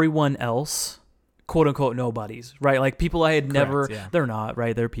 everyone else, quote unquote nobodies, right? Like people I had never, they're not,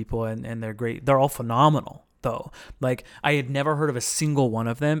 right? They're people and they're great. They're all phenomenal though. Like I had never heard of a single one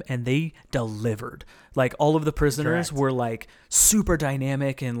of them, and they delivered. Like all of the prisoners were like super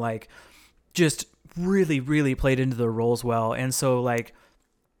dynamic and like just really, really played into their roles well. And so like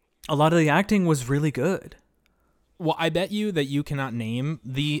a lot of the acting was really good. Well, I bet you that you cannot name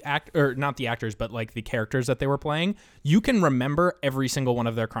not the actors, but like the characters that they were playing. You can remember every single one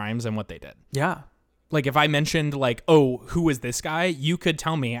of their crimes and what they did. Yeah. Like if I mentioned like, oh, who is this guy? You could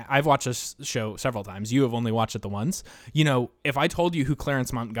tell me. I've watched this show several times. You have only watched it the once. If I told you who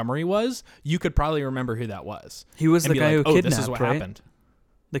Clarence Montgomery was, you could probably remember who that was. He was the guy who kidnapped, this is what happened.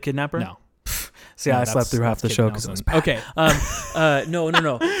 The kidnapper? No. See, No, I slept through half the Kid show because it was Nelson. bad. Okay.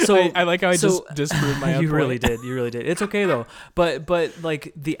 No. So I like how I just disproved my own you really point. did. You really did. It's okay though. But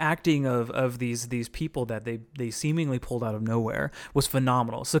like the acting of these people that they seemingly pulled out of nowhere was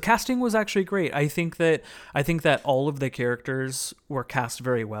phenomenal. So casting was actually great. I think that all of the characters were cast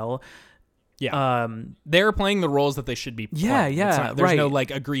very well. Yeah. They're playing the roles that they should be playing. Yeah, there's right. no like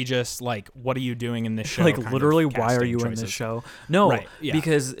egregious like what are you doing in this show? Like kind literally, of why are casting you in choices. this show? No, Right, yeah.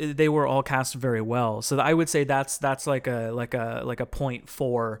 because they were all cast very well. So I would say that's like a point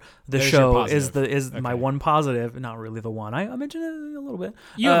for the There's your show. positive. Is my Okay. one positive? Not really the one. I mentioned it a little bit.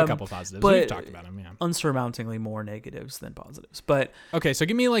 You have a couple positives. but We've talked about them, yeah. Unsurmountingly more negatives than positives. But Okay, so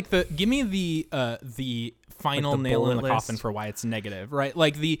give me the final Like the nail in bullet the coffin list? for why it's negative, right?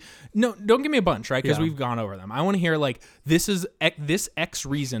 Like don't give me a bunch, right? Because Yeah. we've gone over them. I want to hear like this X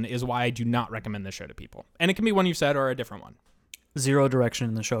reason is why I do not recommend this show to people, and it can be one you've said or a different one. zero direction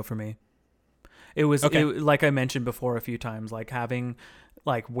in the show for me. It was Okay. like I mentioned before a few times, like having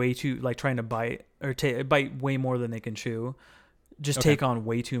like way too like trying to bite or bite way more than they can chew. Just Okay. take on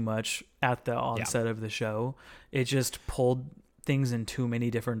way too much at the onset of the show. It just pulled things in too many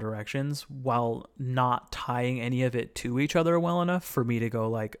different directions while not tying any of it to each other well enough for me to go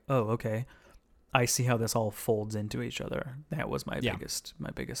like, oh, okay, I see how this all folds into each other. That was my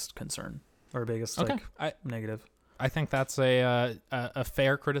biggest concern or biggest Okay, negative. I think that's a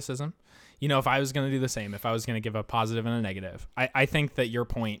fair criticism. You know, if I was going to do the same, if I was going to give a positive and a negative, I think that your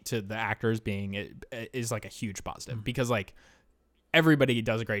point to the actors being it is like a huge positive because like everybody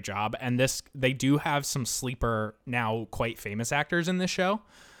does a great job, and they do have some sleeper now quite famous actors in this show.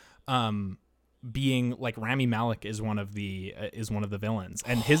 Being like Rami Malek is one of the villains,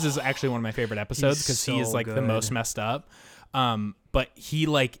 and his is actually one of my favorite episodes because he is like the most messed up. But he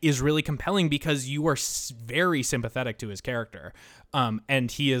like is really compelling because you are very sympathetic to his character. And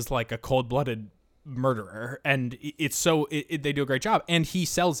he is like a cold-blooded murderer, and they do a great job, and he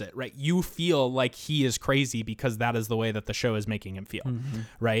sells it, right? You feel like he is crazy because that is the way that the show is making him feel,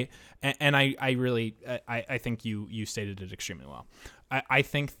 right? And I really think you stated it extremely well. I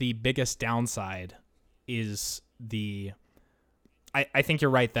think the biggest downside is I think you're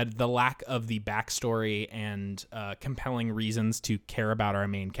right that the lack of the backstory and compelling reasons to care about our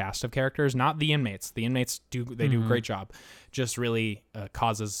main cast of characters, not the inmates. The inmates do a great job, just really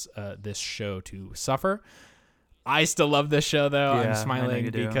causes this show to suffer. I still love this show though. Yeah, I'm smiling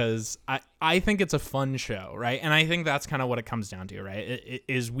because I think it's a fun show, right? And I think that's kind of what it comes down to, right? It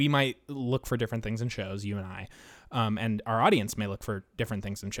is we might look for different things in shows, you and I, and our audience may look for different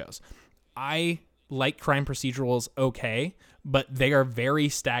things in shows. I like crime procedurals, okay, but they are very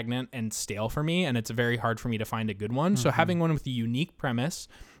stagnant and stale for me, and it's very hard for me to find a good one. So having one with a unique premise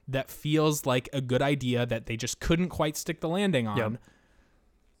that feels like a good idea that they just couldn't quite stick the landing on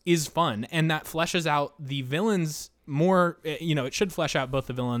is fun, and that fleshes out the villains more. You know, it should flesh out both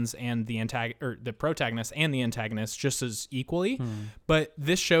the villains and the the protagonist and the antagonist just as equally. But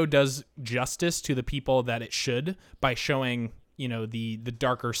this show does justice to the people that it should by showing, you know, the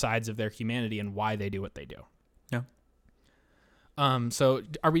darker sides of their humanity and why they do what they do. Yeah. So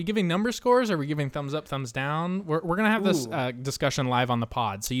are we giving number scores? Are we giving thumbs up, thumbs down? We're going to have this discussion live on the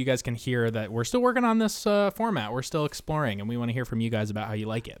pod, so you guys can hear that we're still working on this format. We're still exploring, and we want to hear from you guys about how you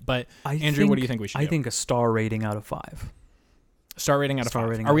like it. But Andrew, what do you think we should do? I think a star rating out of 5. Star rating out of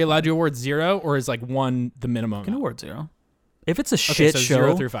 5. Are we allowed to award 0, or is like 1 the minimum? You can award 0. If it's a Okay, shit so show,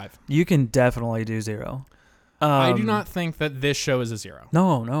 0 through 5. you can definitely do 0. I do not think that this show is a 0.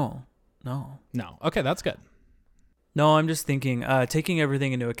 No. No. Okay, that's good. No, I'm just thinking, taking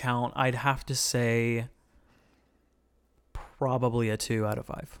everything into account, I'd have to say probably a 2 out of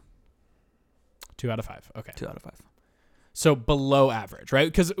 5. 2 out of 5. Okay. 2 out of 5. So below average,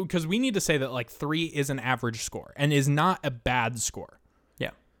 right? Because we need to say that like 3 is an average score and is not a bad score.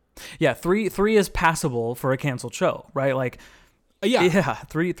 Yeah, 3 is passable for a canceled show, right? Like, yeah,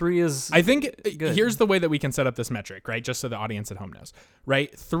 3 is. I think good. Here's the way that we can set up this metric, right? Just so the audience at home knows,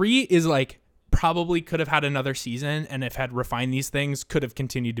 right? 3 is like probably could have had another season, and if had refined these things, could have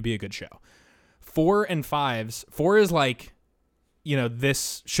continued to be a good show. 4 and 5s. 4 is like, you know,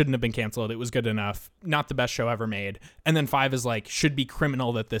 this shouldn't have been canceled. It was good enough. Not the best show ever made. And then 5 is like, should be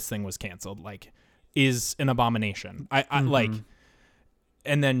criminal that this thing was canceled. Like, is an abomination. I like.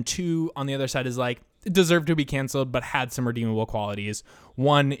 And then 2 on the other side is like, it deserved to be canceled, but had some redeemable qualities.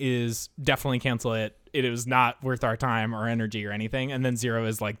 1 is definitely cancel it. It was not worth our time or energy or anything. And then 0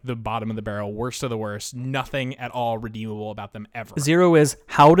 is like the bottom of the barrel, worst of the worst, nothing at all redeemable about them ever. 0 is,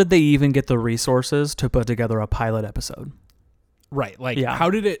 how did they even get the resources to put together a pilot episode? Right. Like, how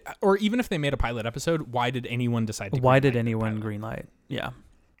did it, or even if they made a pilot episode, why did anyone decide to Why did anyone greenlight? Yeah.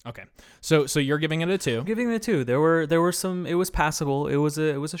 Okay. So you're giving it a 2. I'm giving it a 2. There were some. It was passable. It was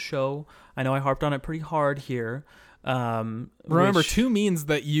a show. I know I harped on it pretty hard here. Remember, 2 means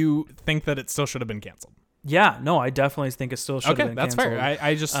that you think that it still should have been canceled. Yeah, no, I definitely think it still should have been canceled. Okay, that's fair.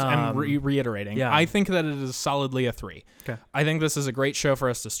 I just am reiterating. Yeah. I think that it is solidly a 3. Okay. I think this is a great show for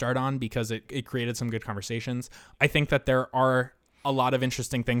us to start on because it created some good conversations. I think that there are a lot of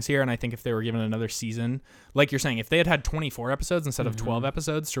interesting things here, and I think if they were given another season, like you're saying, if they had 24 episodes instead of 12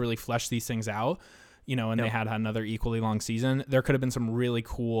 episodes to really flesh these things out, and they had another equally long season, there could have been some really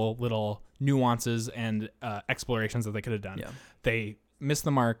cool little nuances and explorations that they could have done. Yeah. They missed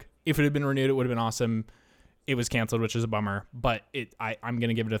the mark. If it had been renewed, it would have been awesome. It was canceled, which is a bummer, but I'm going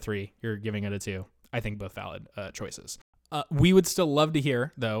to give it a 3. You're giving it a 2. I think both valid choices. We would still love to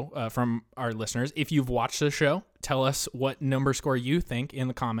hear, though, from our listeners. If you've watched the show, tell us what number score you think in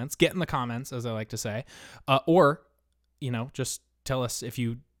the comments. Get in the comments, as I like to say. Or, just tell us if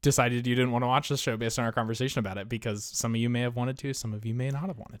you decided you didn't want to watch the show based on our conversation about it, because some of you may have wanted to, some of you may not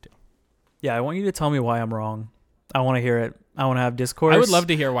have wanted to. Yeah, I want you to tell me why I'm wrong. I want to hear it. I want to have discourse. I would love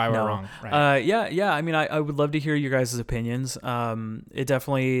to hear why we're wrong. Right. Yeah. I mean, I would love to hear your guys' opinions. It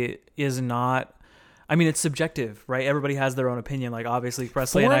definitely is not. I mean, it's subjective, right? Everybody has their own opinion. Like, obviously,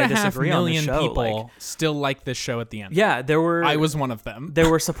 Presley and I disagree on the show. 4.5 million people still like this show at the end. Yeah, I was one of them. There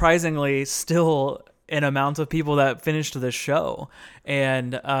were surprisingly still an amount of people that finished this show,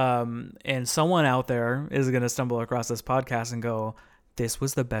 and someone out there is going to stumble across this podcast and go, "This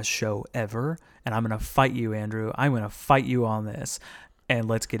was the best show ever," and I'm going to fight you, Andrew. I'm going to fight you on this, and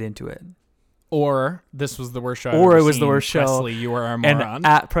let's get into it. Or this was the worst show. Or it was the worst show. Presley, you are a moron. And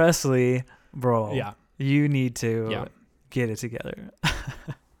at Presley, bro. Yeah. You need to get it together.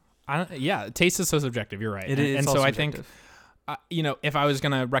 Taste is so subjective. You're right. It is. And so subjective. I think, if I was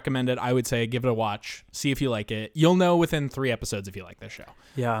going to recommend it, I would say give it a watch. See if you like it. You'll know within 3 episodes if you like this show.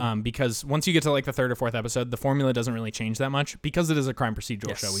 Yeah. Because once you get to like the 3rd or 4th episode, the formula doesn't really change that much because it is a crime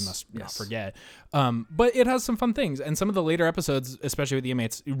procedural show. We must not forget. But it has some fun things. And some of the later episodes, especially with the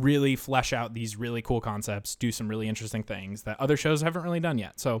inmates, really flesh out these really cool concepts, do some really interesting things that other shows haven't really done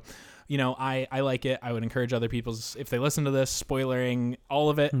yet. So, I like it. I would encourage other people, if they listen to this, spoilering all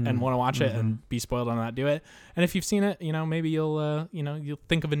of it and want to watch it and be spoiled on that, do it. And if you've seen it, maybe you'll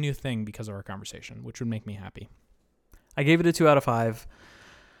think of a new thing because of our conversation, which would make me happy. I gave it a 2 out of 5.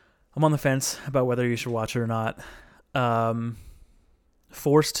 I'm on the fence about whether you should watch it or not.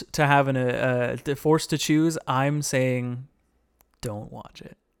 Forced to choose. I'm saying don't watch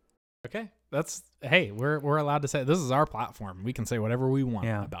it. Okay. We're allowed to say this is our platform. We can say whatever we want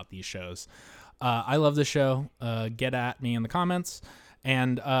about these shows. I love this show. Get at me in the comments.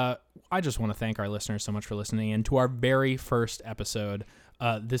 And I just want to thank our listeners so much for listening. And to our very first episode,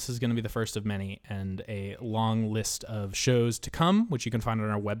 this is going to be the first of many and a long list of shows to come, which you can find on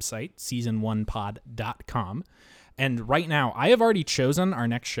our website, season1pod.com. And right now, I have already chosen our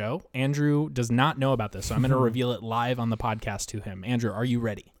next show. Andrew does not know about this, so I'm going to reveal it live on the podcast to him. Andrew, are you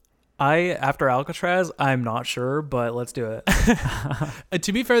ready? After Alcatraz, I'm not sure, but let's do it.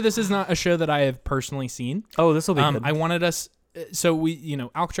 To be fair, this is not a show that I have personally seen. Oh, this will be good. I wanted us... So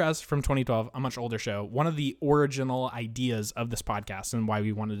Alcatraz from 2012, a much older show, one of the original ideas of this podcast and why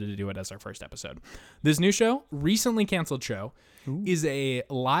we wanted to do it as our first episode. This new show, recently canceled show, is a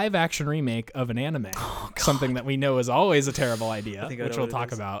live action remake of an anime. Something that we know is always a terrible idea, which we'll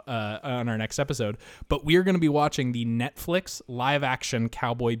talk about on our next episode. But we are going to be watching the Netflix live action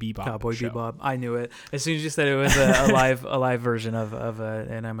Cowboy Bebop show. Bebop. I knew it. As soon as you said it was a live version of an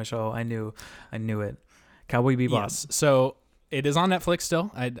anime show, I knew it. Cowboy Bebop. Yes. So it is on Netflix still.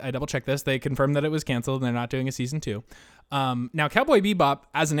 I double checked this. They confirmed that it was canceled and they're not doing a season 2. Now, Cowboy Bebop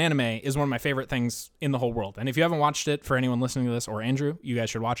as an anime is one of my favorite things in the whole world. And if you haven't watched it, for anyone listening to this, or Andrew, you guys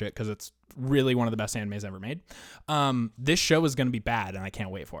should watch it because it's really one of the best animes ever made. This show is going to be bad and I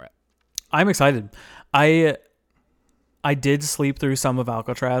can't wait for it. I'm excited. I did sleep through some of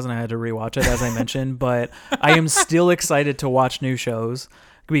Alcatraz and I had to rewatch it, as I mentioned, but I am still excited to watch new shows.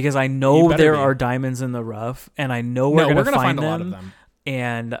 Because I know there are diamonds in the rough, and I know we're going to find them, a lot of them.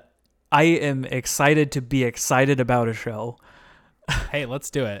 And I am excited to be excited about a show. Hey, let's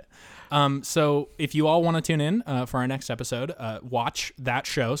do it. So if you all want to tune in for our next episode, watch that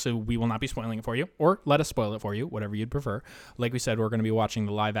show. So we will not be spoiling it for you, or let us spoil it for you, whatever you'd prefer. Like we said, we're going to be watching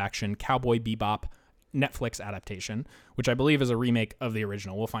the live action Cowboy Bebop Netflix adaptation, which I believe is a remake of the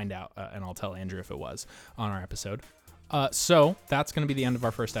original. We'll find out, and I'll tell Andrew if it was on our episode. So that's going to be the end of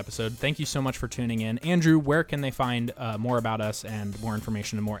our first episode. Thank you so much for tuning in. Andrew, where can they find more about us and more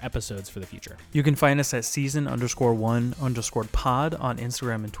information and more episodes for the future? You can find us at season_1_pod on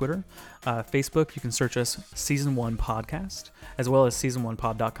Instagram and Twitter. Facebook, you can search us Season 1 Podcast, as well as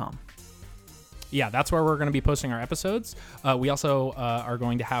season1pod.com. Yeah, that's where we're going to be posting our episodes. We also are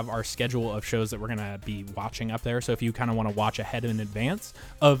going to have our schedule of shows that we're going to be watching up there. So if you kind of want to watch ahead in advance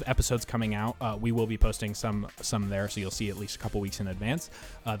of episodes coming out, we will be posting some there. So you'll see at least a couple weeks in advance.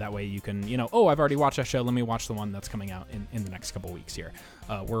 That way you can, I've already watched that show. Let me watch the one that's coming out in the next couple weeks here.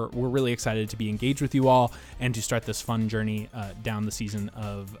 We're really excited to be engaged with you all and to start this fun journey down the season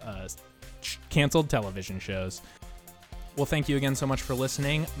of canceled television shows. Well, thank you again so much for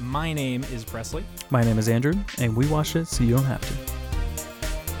listening. My name is Presley. My name is Andrew, and we watched it so you don't have to.